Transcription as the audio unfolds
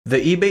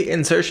The eBay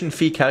Insertion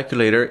Fee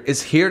Calculator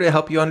is here to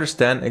help you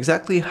understand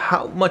exactly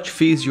how much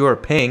fees you are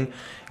paying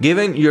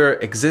given your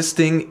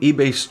existing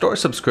eBay store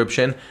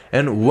subscription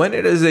and when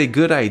it is a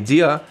good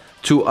idea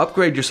to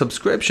upgrade your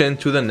subscription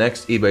to the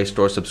next eBay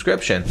store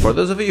subscription. For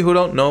those of you who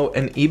don't know,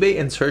 an eBay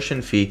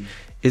insertion fee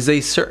is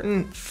a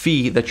certain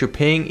fee that you're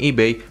paying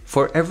eBay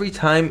for every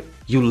time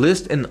you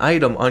list an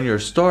item on your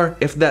store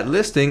if that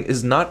listing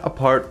is not a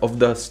part of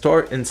the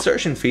store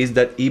insertion fees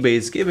that eBay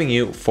is giving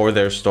you for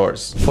their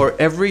stores. For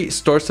every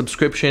store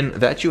subscription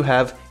that you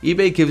have,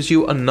 eBay gives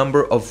you a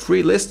number of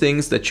free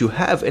listings that you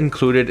have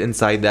included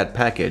inside that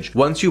package.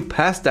 Once you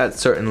pass that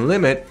certain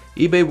limit,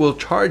 eBay will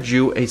charge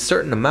you a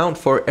certain amount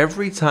for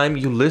every time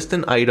you list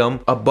an item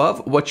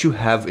above what you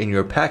have in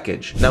your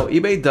package. Now,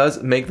 eBay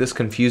does make this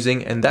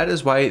confusing, and that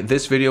is why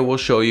this video will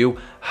show you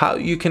how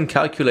you can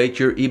calculate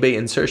your eBay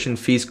insertion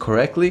fees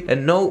correctly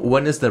and know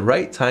when is the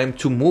right time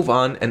to move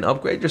on and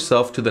upgrade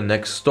yourself to the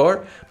next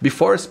store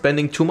before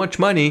spending too much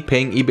money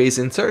paying eBay's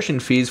insertion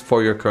fees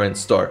for your current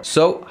store.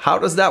 So how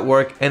does that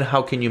work and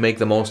how can you make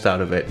the most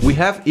out of it? We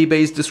have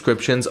eBay's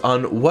descriptions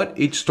on what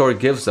each store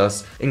gives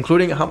us,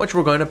 including how much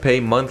we're going to pay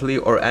monthly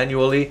or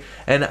annually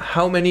and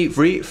how many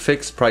free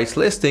fixed price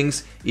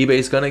listings eBay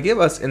is going to give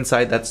us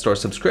inside that store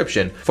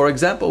subscription. For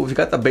example, we've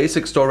got the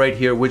basic store right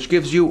here, which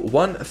gives you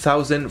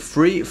 1,000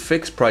 free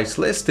fixed price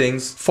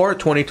listings for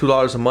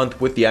 $22 a month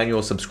with the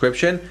annual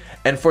subscription,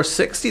 and for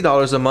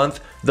 $60 a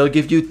month they'll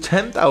give you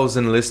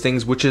 10,000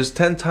 listings, which is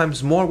 10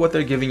 times more what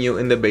they're giving you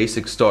in the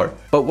basic store.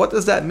 But what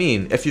does that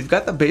mean? If you've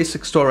got the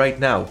basic store right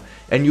now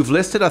and you've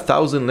listed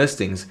 1,000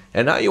 listings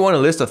and now you want to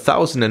list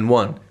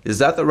 1,001, is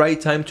that the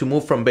right time to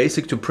move from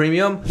basic to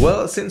premium?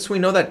 Well, since we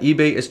know that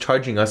eBay is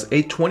charging us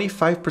a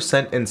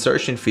 25%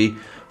 insertion fee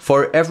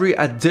for every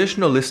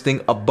additional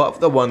listing above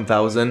the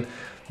 1,000,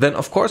 then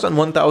of course on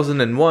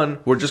 1,001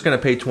 we're just going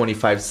to pay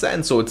 25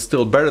 cents, so it's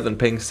still better than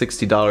paying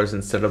 $60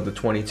 instead of the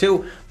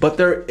 22. But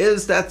there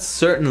is that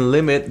certain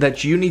limit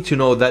that you need to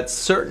know, that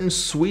certain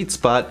sweet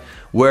spot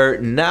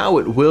where now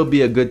it will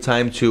be a good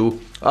time to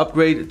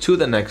upgrade to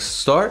the next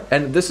store.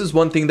 And this is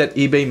one thing that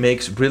eBay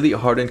makes really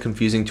hard and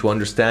confusing to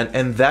understand,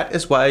 and that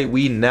is why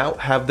we now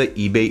have the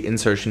eBay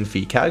Insertion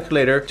Fee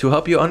Calculator to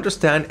help you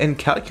understand and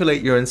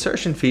calculate your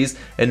insertion fees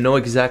and know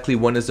exactly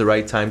when is the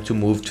right time to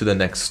move to the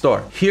next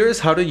store.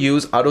 Here's how to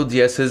use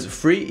AutoDS's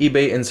free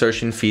eBay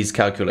Insertion Fees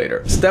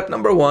Calculator. Step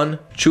number 1,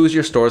 choose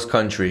your store's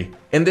country.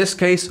 In this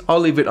case, I'll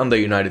leave it on the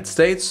United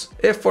States,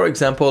 if for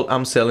example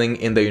I'm selling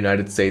in the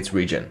United States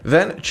region.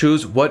 Then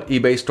choose what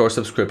eBay store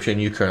subscription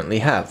you currently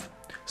have.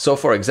 So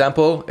for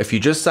example, if you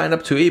just signed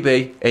up to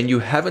eBay and you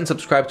haven't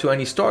subscribed to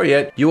any store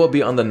yet, you will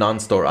be on the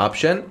non-store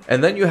option.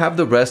 And then you have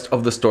the rest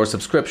of the store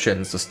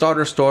subscriptions: the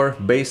starter store,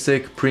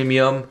 basic,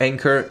 premium,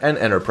 anchor, and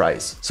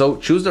enterprise. So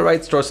choose the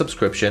right store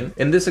subscription.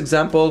 In this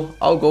example,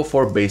 I'll go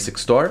for basic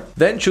store.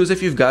 Then choose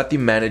if you've got the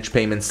managed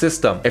payment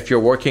system. If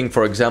you're working,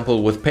 for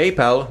example, with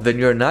PayPal, then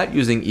you're not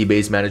using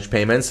eBay's managed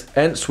payments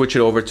and switch it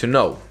over to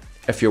no.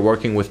 If you're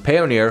working with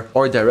Payoneer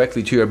or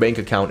directly to your bank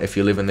account if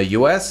you live in the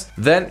US,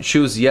 then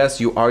choose yes,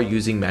 you are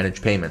using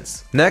managed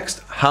payments.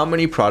 Next, how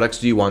many products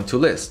do you want to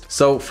list?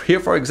 So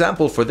here, for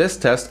example, for this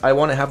test, I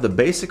want to have the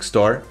basic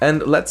store,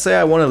 and let's say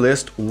I want to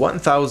list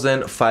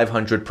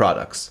 1,500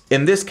 products.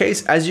 In this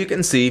case, as you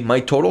can see,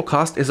 my total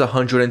cost is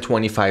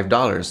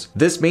 $125.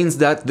 This means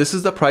that this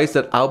is the price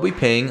that I'll be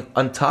paying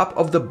on top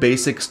of the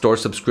basic store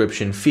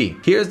subscription fee.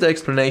 Here's the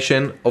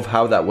explanation of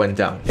how that went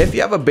down. If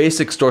you have a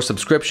basic store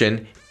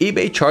subscription,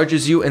 eBay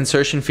charges you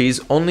insertion fees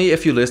only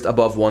if you list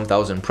above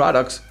 1,000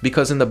 products,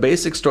 because in the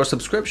basic store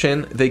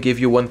subscription, they give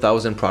you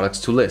 1,000 products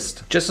to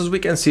list, just as we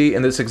can see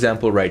in this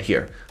example right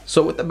here.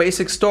 So with the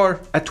basic store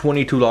at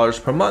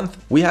 $22 per month,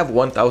 we have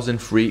 1,000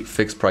 free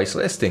fixed price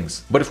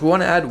listings. But if we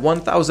want to add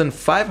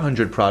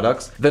 1,500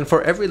 products, then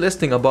for every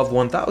listing above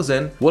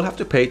 1,000, we'll have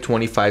to pay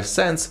 25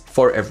 cents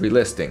for every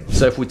listing.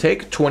 So if we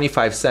take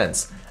 25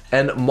 cents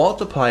and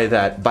multiply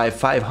that by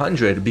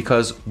 500,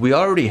 because we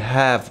already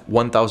have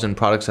 1,000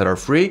 products that are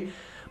free,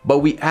 but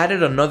we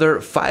added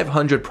another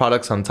 500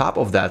 products on top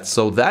of that.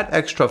 So that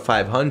extra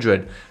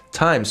 500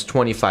 times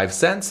 25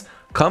 cents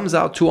comes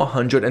out to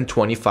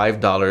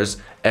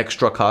 $125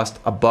 extra cost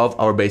above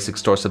our basic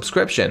store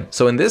subscription.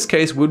 So in this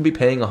case, we'd be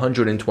paying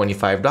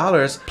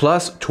 $125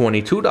 plus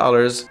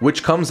 $22,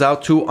 which comes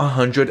out to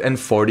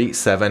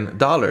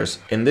 $147.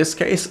 In this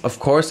case, of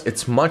course,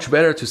 it's much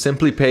better to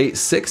simply pay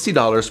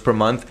 $60 per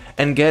month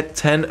and get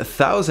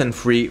 10,000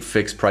 free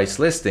fixed price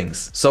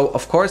listings. So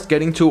of course,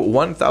 getting to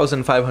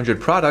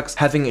 1,500 products,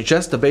 having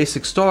just a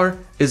basic store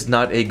is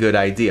not a good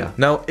idea.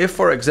 Now, if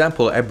for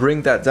example, I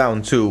bring that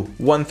down to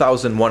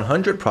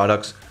 1,100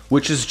 products,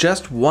 which is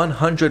just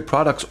 100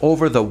 products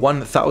over the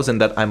 1,000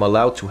 that I'm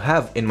allowed to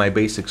have in my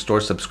basic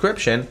store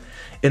subscription,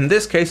 in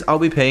this case, I'll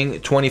be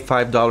paying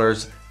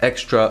 $25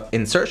 extra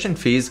insertion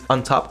fees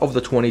on top of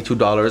the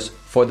 $22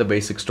 for the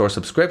basic store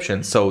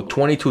subscription. So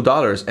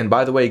 $22. And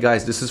by the way,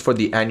 guys, this is for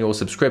the annual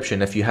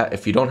subscription. If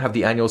you don't have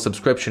the annual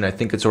subscription, I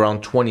think it's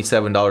around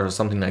 $27 or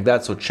something like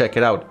that. So check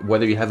it out,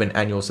 whether you have an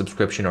annual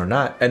subscription or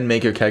not, and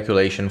make your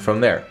calculation from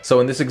there.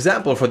 So in this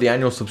example, for the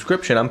annual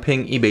subscription, I'm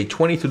paying eBay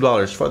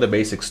 $22 for the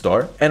basic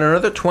store and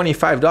another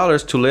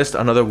 $25 to list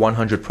another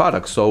 100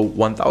 products. So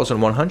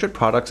 1,100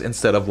 products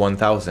instead of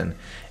 1,000.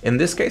 In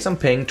this case, I'm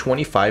paying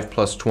 25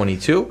 plus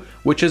 22,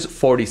 which is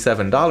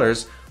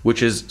 $47,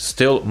 which is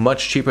still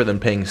much cheaper than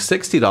paying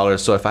 $60.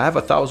 So if I have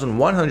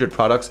 1,100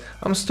 products,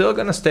 I'm still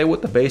gonna stay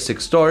with the basic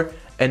store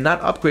and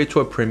not upgrade to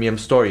a premium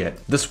store yet.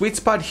 The sweet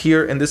spot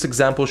here in this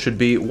example should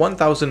be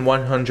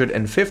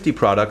 1,150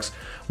 products,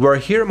 where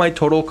here my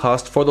total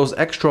cost for those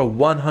extra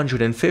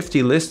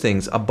 150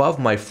 listings above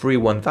my free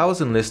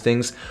 1,000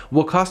 listings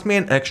will cost me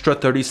an extra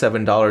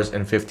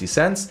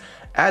 $37.50.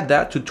 Add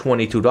that to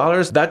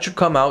 $22, that should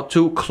come out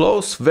to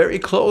very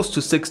close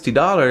to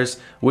 $60,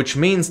 which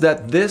means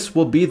that this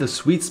will be the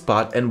sweet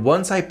spot. And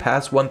once I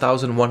pass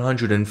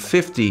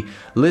 1,150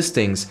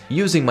 listings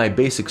using my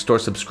basic store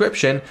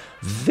subscription,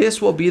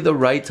 this will be the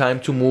right time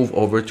to move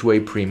over to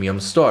a premium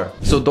store.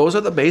 So those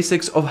are the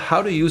basics of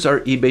how to use our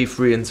eBay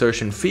free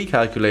insertion fee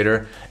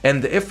calculator.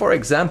 And if, for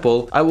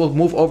example, I will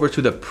move over to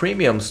the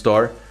premium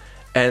store,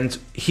 and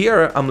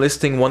here I'm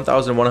listing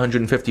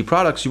 1,150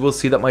 products, you will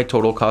see that my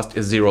total cost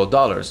is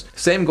 $0.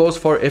 Same goes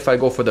for if I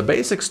go for the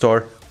basic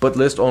store, but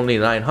list only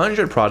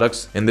 900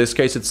 products. In this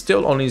case, it's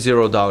still only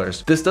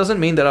 $0. This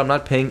doesn't mean that I'm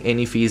not paying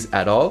any fees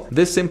at all.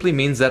 This simply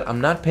means that I'm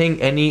not paying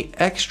any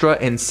extra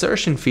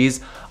insertion fees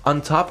on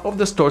top of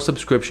the store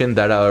subscription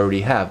that I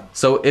already have.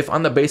 So if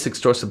on the basic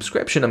store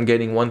subscription, I'm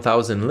getting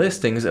 1,000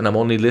 listings and I'm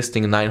only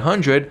listing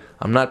 900,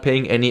 I'm not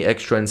paying any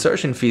extra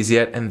insertion fees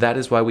yet. And that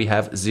is why we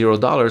have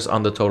 $0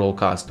 on the total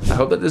cost. I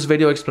hope that this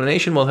video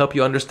explanation will help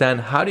you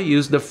understand how to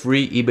use the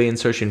free eBay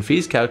insertion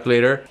fees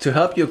calculator to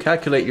help you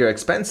calculate your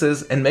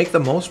expenses and make the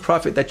most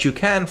profit that you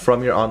can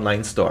from your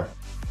online store.